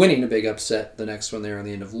winning a big upset. The next one, they're on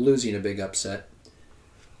the end of losing a big upset.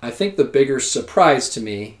 I think the bigger surprise to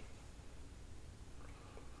me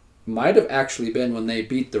might have actually been when they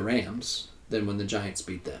beat the Rams than when the Giants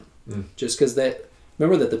beat them. Just because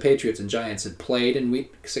remember that the Patriots and Giants had played in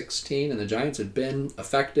Week 16, and the Giants had been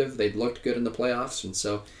effective. They'd looked good in the playoffs, and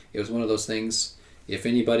so it was one of those things. If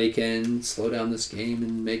anybody can slow down this game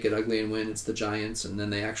and make it ugly and win, it's the Giants, and then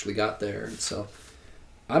they actually got there. And so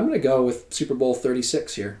I'm going to go with Super Bowl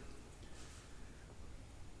 36 here.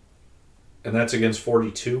 And that's against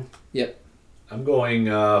 42? Yep. I'm going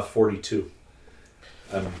 42.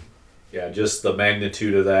 Just the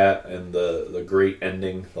magnitude of that and the great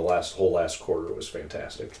ending. The whole last quarter was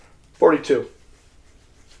fantastic. 42.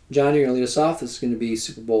 John, you're going to lead us off. This is going to be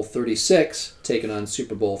Super Bowl 36, taking on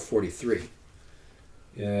Super Bowl 43.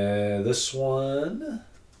 Yeah, this one,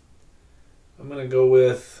 I'm going to go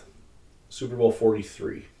with Super Bowl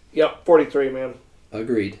 43. Yep, 43, man.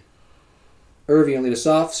 Agreed. Irv, you're going to lead us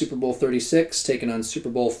off. Super Bowl 36, taking on Super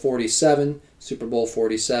Bowl 47. Super Bowl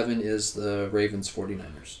 47 is the Ravens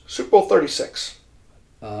 49ers. Super Bowl 36.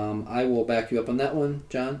 I will back you up on that one,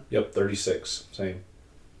 John. Yep, 36. Same.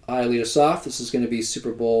 I lead us off. This is going to be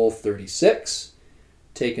Super Bowl 36,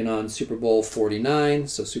 taking on Super Bowl 49.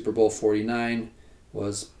 So Super Bowl 49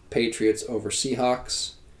 was Patriots over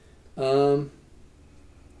Seahawks. I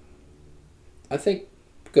think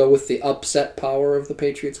go with the upset power of the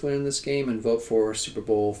Patriots winning this game and vote for Super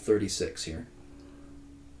Bowl 36 here.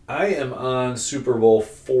 I am on Super Bowl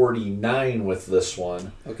 49 with this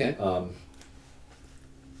one. Okay.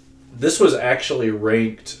 This was actually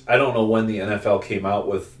ranked, I don't know when the NFL came out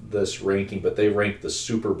with this ranking, but they ranked the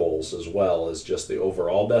Super Bowls as well as just the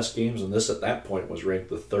overall best games, and this at that point was ranked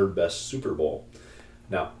the third best Super Bowl.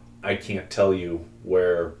 Now, I can't tell you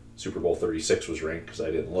where Super Bowl 36 was ranked because I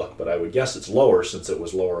didn't look, but I would guess it's lower since it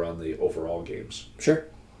was lower on the overall games. Sure.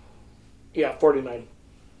 Yeah, 49.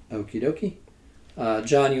 Okie dokie.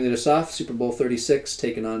 John, you lead us off. Super Bowl 36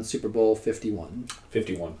 taking on Super Bowl 51.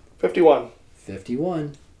 51. 51.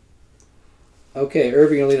 51. Okay,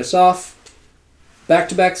 Irving, you lead us off.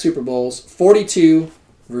 Back-to-back Super Bowls. 42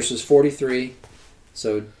 versus 43.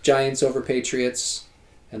 So Giants over Patriots.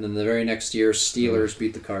 And then the very next year, Steelers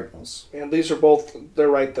beat the Cardinals. And these are both, they're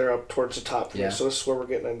right there up towards the top for me. Yeah. So this is where we're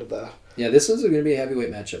getting into the... Yeah, this is going to be a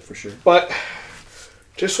heavyweight matchup for sure. But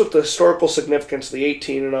just with the historical significance, the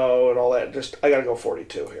 18-0 and all that, I got to go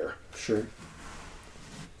 42 here. Sure.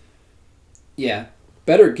 Yeah.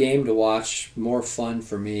 Better game to watch, more fun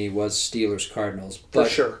for me was Steelers-Cardinals. For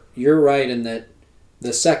sure. You're right in that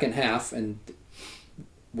the second half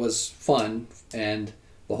was fun, and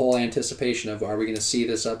the whole anticipation of are we going to see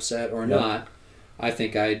this upset or not, I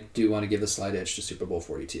think I do want to give the slight edge to Super Bowl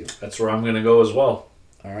 42. That's where I'm going to go as well.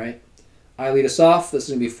 All right. I lead us off. This is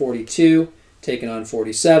going to be 42, taking on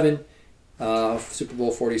 47. Super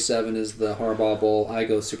Bowl 47 is the Harbaugh Bowl. I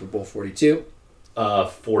go Super Bowl 42.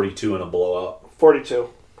 42 in a blowout. 42.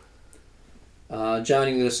 John,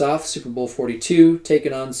 you lead us off. Super Bowl 42,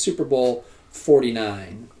 taking on Super Bowl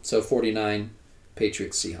 49. So 49,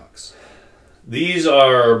 Patriots, Seahawks. These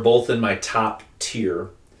are both in my top tier.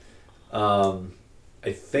 I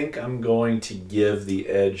think I'm going to give the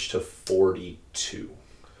edge to 42.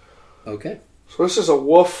 Okay. So this is a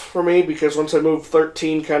woof for me because once I moved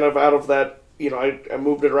 13 kind of out of that, I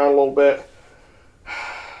moved it around a little bit.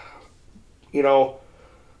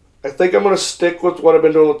 I think I'm going to stick with what I've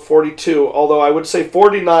been doing with 42, although I would say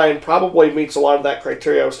 49 probably meets a lot of that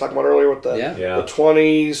criteria I was talking about earlier with the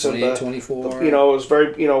 20s and 28, 24. it was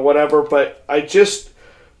very, whatever, but I think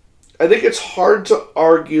it's hard to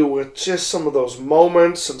argue with just some of those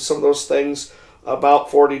moments and some of those things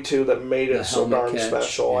about 42 that made it so darn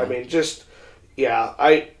special. Yeah. I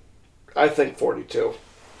mean, I think 42.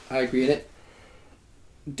 I agree in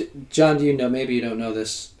it. John, do you know, maybe you don't know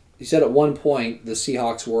this, you said at one point the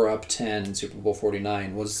Seahawks were up 10 in Super Bowl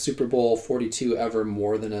 49. Was Super Bowl 42 ever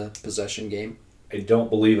more than a possession game? I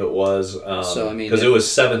don't believe it was. Because it was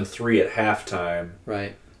 7-3 at halftime.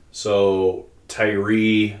 Right. So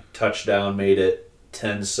Tyree touchdown made it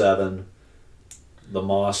 10-7. The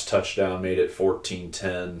Moss touchdown made it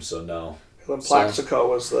 14-10. So no. And then Plaxico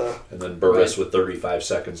was the... And then Burris with 35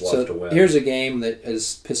 seconds left to win. Here's a game that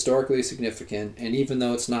is historically significant, and even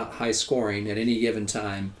though it's not high scoring, at any given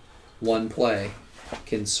time, one play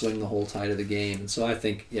can swing the whole tide of the game. And so I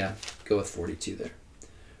think, go with 42 there.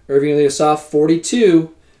 Irving lead us off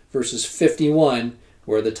 42 versus 51,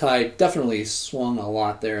 where the tide definitely swung a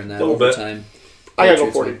lot there in that overtime. I got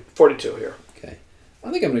to go 42 here. Okay.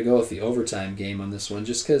 I think I'm going to go with the overtime game on this one,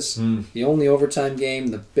 just because the only overtime game,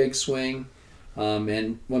 the big swing,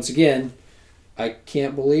 and once again, I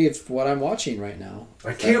can't believe what I'm watching right now.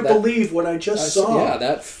 I can't believe what I just saw. Yeah,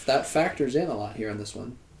 that factors in a lot here on this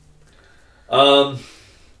one. I'm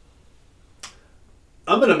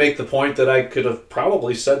going to make the point that I could have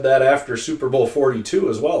probably said that after Super Bowl 42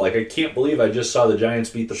 as well. Like, I can't believe I just saw the Giants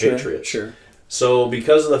beat the Patriots. Sure. So,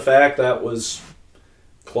 because of the fact that was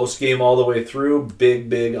close game all the way through,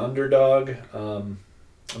 big underdog, I'm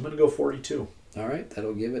going to go 42. All right,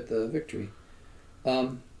 that'll give it the victory.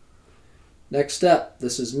 Next up,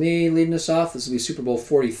 this is me leading us off. This will be Super Bowl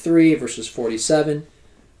 43 versus 47.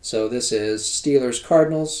 So this is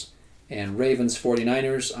Steelers-Cardinals and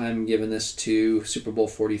Ravens-49ers. I'm giving this to Super Bowl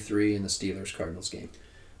 43 in the Steelers-Cardinals game.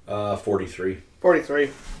 43. 43.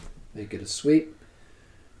 Make it a sweep.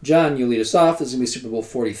 John, you lead us off. This is going to be Super Bowl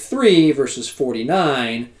 43 versus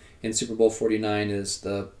 49. And Super Bowl 49 is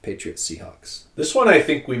the Patriots-Seahawks. This one I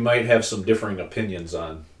think we might have some differing opinions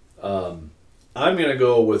on. I'm going to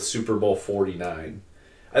go with Super Bowl 49.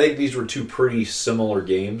 I think these were two pretty similar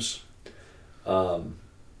games.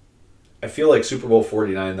 I feel like Super Bowl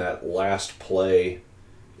 49, that last play,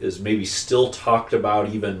 is maybe still talked about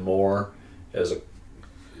even more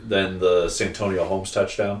than the Santonio Holmes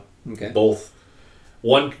touchdown. Okay. Both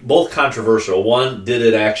both controversial. One, did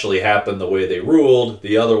it actually happen the way they ruled?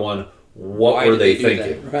 The other one, what Why were did they do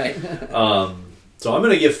thinking? that? Right. So I'm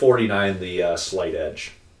going to give 49 the slight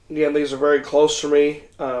edge. Again, these are very close for me.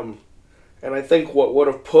 And I think what would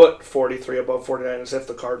have put 43 above 49 is if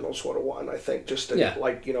the Cardinals would have won. I think just to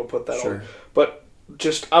put that Sure. on. But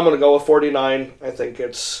just I'm going to go with 49. I think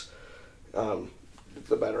it's the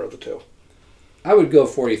better of the two. I would go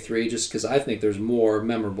 43 just because I think there's more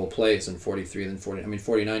memorable plays in 43 than 40. I mean,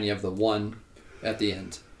 49, you have the one at the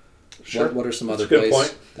end. Sure. What are some That's other a good plays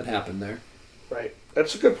point. that happened there? Right.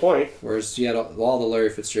 That's a good point. Whereas you had all the Larry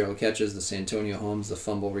Fitzgerald catches, the Santonio Holmes, the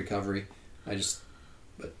fumble recovery.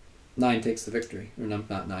 But 9 takes the victory. Or no,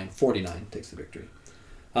 not 9, 49 takes the victory.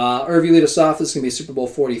 Irv, you lead us off. This is going to be Super Bowl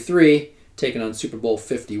 43, taking on Super Bowl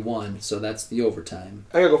 51. So that's the overtime.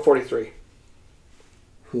 I'm going to go 43.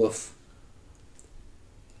 Hoof.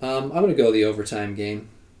 I'm going to go the overtime game.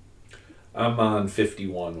 I'm on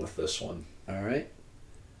 51 with this one. All right.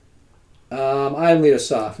 I lead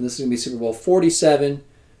us off, and this is going to be Super Bowl 47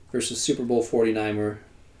 versus Super Bowl 49. We're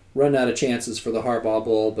running out of chances for the Harbaugh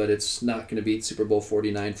Bowl, but it's not going to beat Super Bowl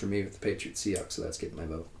 49 for me with the Patriots Seahawks, so that's getting my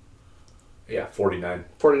vote. Yeah, 49.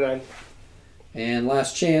 49. And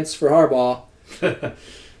last chance for Harbaugh.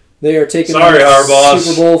 They are taking Sorry, on Harbaugh.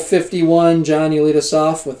 Super Bowl 51. John, you lead us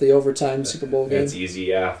off with the overtime Super Bowl game. That's easy,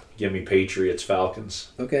 yeah. Give me Patriots,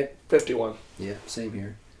 Falcons. Okay. 51. Yeah, same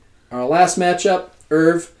here. Our last matchup,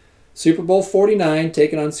 Irv, Super Bowl 49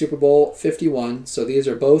 taking on Super Bowl 51. So these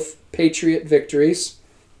are both Patriot victories,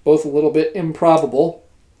 both a little bit improbable.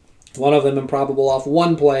 One of them improbable off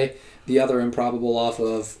one play, the other improbable off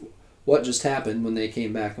of what just happened when they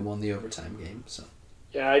came back and won the overtime game. So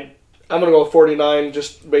Yeah, I'm going to go with 49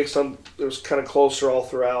 just based on it was kind of closer all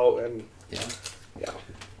throughout. And yeah.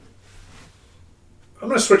 I'm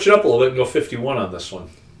going to switch it up a little bit and go 51 on this one.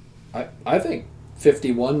 I think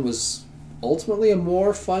 51 was ultimately a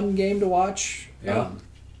more fun game to watch. Yeah.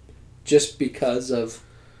 Just because of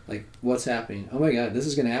like what's happening. Oh my God, this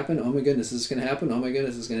is going to happen. Oh my goodness, this is going to happen. Oh my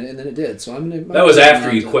goodness, this is going to, and then it did. So I'm going to. That was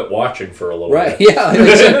after you quit watching for a little Right? bit. Yeah. Like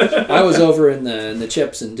I said, I was over in the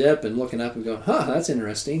chips and dip and looking up and going, "Huh, that's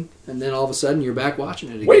interesting." And then all of a sudden, you're back watching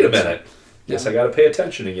it again. Wait a minute. Guess Yeah. I got to pay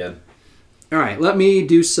attention again. All right, let me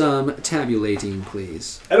do some tabulating,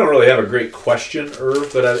 please. I don't really have a great question,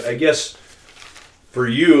 Irv, but I guess for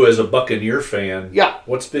you as a Buccaneer fan, Yeah.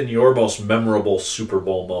 what's been your most memorable Super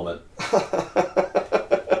Bowl moment?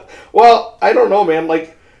 Well, I don't know, man.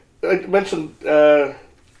 Like I mentioned, I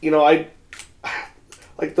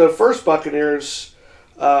like the first Buccaneers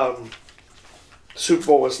Super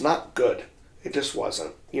Bowl was not good. It just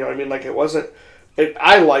wasn't. You know what I mean? Like it wasn't.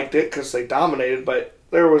 I liked it because they dominated, but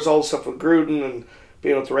there was all the stuff with Gruden and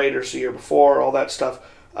being with the Raiders the year before, all that stuff.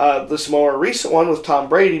 This more recent one with Tom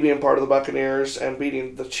Brady being part of the Buccaneers and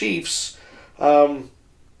beating the Chiefs. There's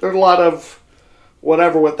a lot of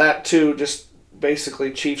whatever with that too. Just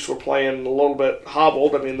basically Chiefs were playing a little bit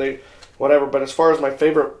hobbled. I mean, whatever. But as far as my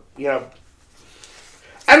favorite, I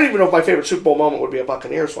don't even know if my favorite Super Bowl moment would be a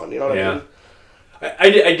Buccaneers one. You know what I mean? I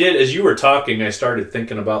did, as you were talking, I started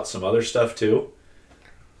thinking about some other stuff too.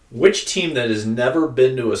 Which team that has never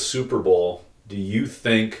been to a Super Bowl do you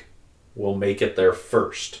think will make it there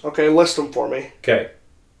first? Okay, list them for me. Okay.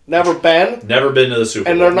 Never been. Never been to the Super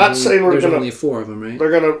And Bowl. they're not saying we're There's gonna. only 4 of them, right?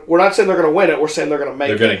 We're not saying they're gonna win it. We're saying they're gonna make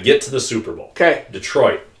They're it. going to get to the Super Bowl. Okay.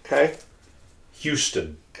 Detroit, Okay.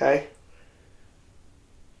 Houston, Okay.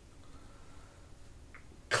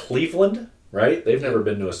 Cleveland, right? They've never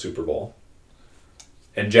been to a Super Bowl.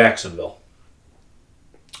 And Jacksonville.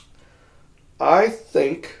 I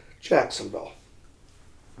think Jacksonville.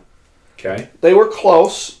 Okay. They were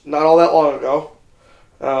close, not all that long ago.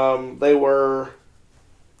 They were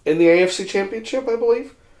in the AFC Championship, I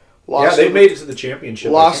believe. Yeah, they made it to the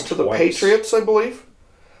championship. Lost I to think, the twice. Patriots, I believe.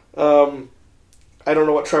 I don't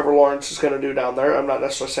know what Trevor Lawrence is going to do down there. I'm not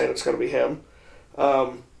necessarily saying it's going to be him.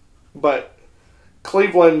 But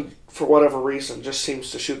Cleveland, for whatever reason, just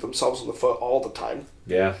seems to shoot themselves in the foot all the time.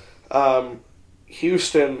 Yeah.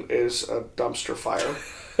 Houston is a dumpster fire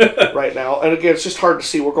right now. And again, it's just hard to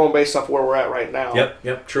see. We're going based off where we're at right now.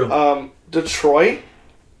 Yep, true. Detroit,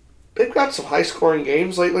 they've got some high-scoring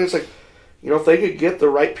games lately. It's like, if they could get the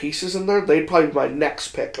right pieces in there, they'd probably be my next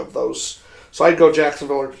pick of those. So I'd go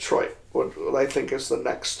Jacksonville or Detroit, what I think is the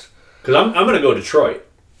next. Because I'm going to go Detroit.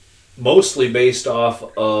 Mostly based off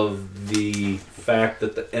of the fact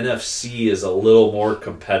that the NFC is a little more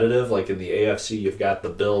competitive. Like in the AFC, you've got the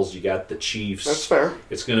Bills, you got the Chiefs. That's fair.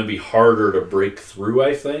 It's going to be harder to break through,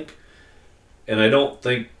 I think. And I don't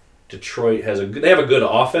think Detroit they have a good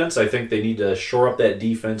offense. I think they need to shore up that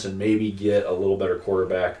defense and maybe get a little better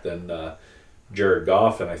quarterback than Jared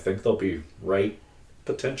Goff, and I think they'll be right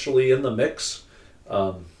potentially in the mix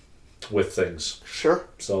with things. Sure.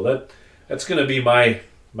 So that's going to be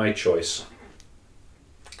my choice.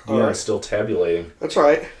 All Yeah, right. still tabulating. That's all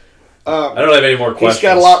right. I don't have any more questions. He's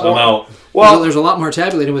got a lot more. I'm out. Well, there's a lot more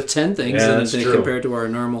tabulating with 10 things Yeah, than that's than true. compared to our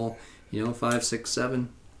normal, 5, 6, 7.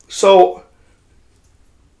 so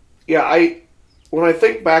yeah, when I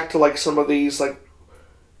think back to like some of these, like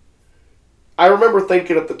I remember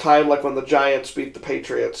thinking at the time, like when the Giants beat the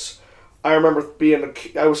Patriots, I remember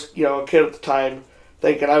I was a kid at the time,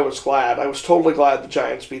 thinking I was totally glad the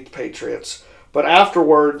Giants beat the Patriots. But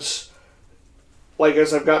afterwards, like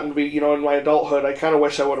as I've gotten to be, in my adulthood, I kind of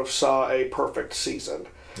wish I would have saw a perfect season.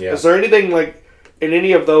 Yeah. Is there anything like in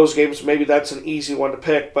any of those games? Maybe that's an easy one to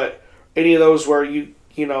pick, but any of those where you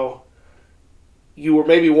were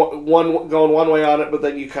maybe one going one way on it, but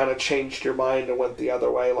then you kind of changed your mind and went the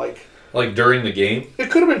other way, Like during the game? it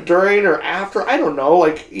could have been during or after. I don't know.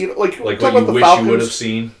 Like Like talk what about you the wish Falcons. you would have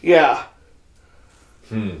seen? Yeah.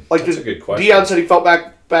 Like That's a good question. Deion said he felt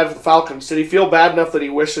bad for the Falcons. Did he feel bad enough that he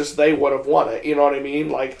wishes they would have won it? You know what I mean?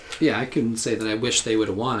 Like, Yeah, I couldn't say that I wish they would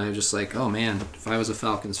have won. I was just like, oh man, if I was a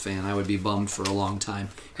Falcons fan, I would be bummed for a long time.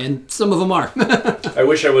 And some of them are. I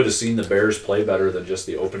wish I would have seen the Bears play better than just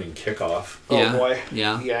the opening kickoff Yeah. oh boy,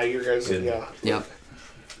 Yeah. yeah, you guys, yeah. Yep.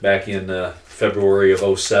 back in February of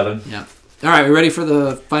 2007. Yep. All right, we ready for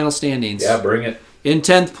the final standings? Yeah, bring it. In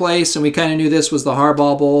 10th place, and we kind of knew this, was the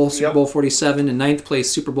Harbaugh Bowl, Super Yep. Bowl 47. In 9th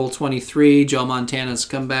place, Super Bowl 23, Joe Montana's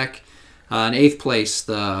comeback. In 8th place,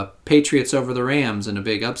 the Patriots over the Rams in a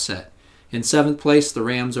big upset. In 7th place, the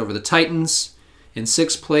Rams over the Titans. In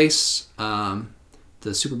 6th place,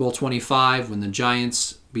 the Super Bowl 25 when the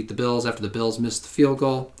Giants beat the Bills after the Bills missed the field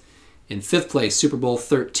goal. In 5th place, Super Bowl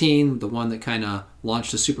 13, the one that kind of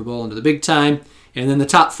launched the Super Bowl into the big time. And then the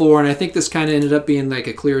top 4, and I think this kind of ended up being like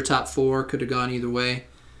a clear top 4, could have gone either way.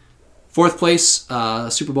 4th place,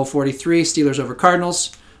 Super Bowl 43, Steelers over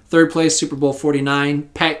Cardinals. 3rd place, Super Bowl 49,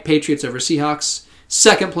 Patriots over Seahawks.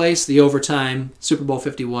 2nd place, the overtime, Super Bowl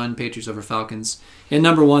 51, Patriots over Falcons. And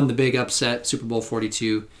number 1, the big upset, Super Bowl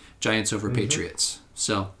 42, Giants over Patriots.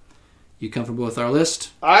 So, you comfortable with our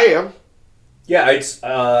list? I am. Yeah, it's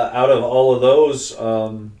out of all of those,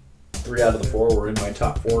 3 out of the 4 were in my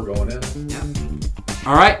top 4 going in. Yeah.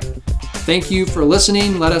 All right. Thank you for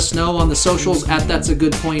listening. Let us know on the socials at That's a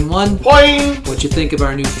Good Point 1 Point. what you think of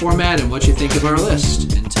our new format and what you think of our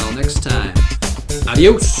list. Until next time,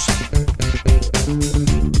 adios.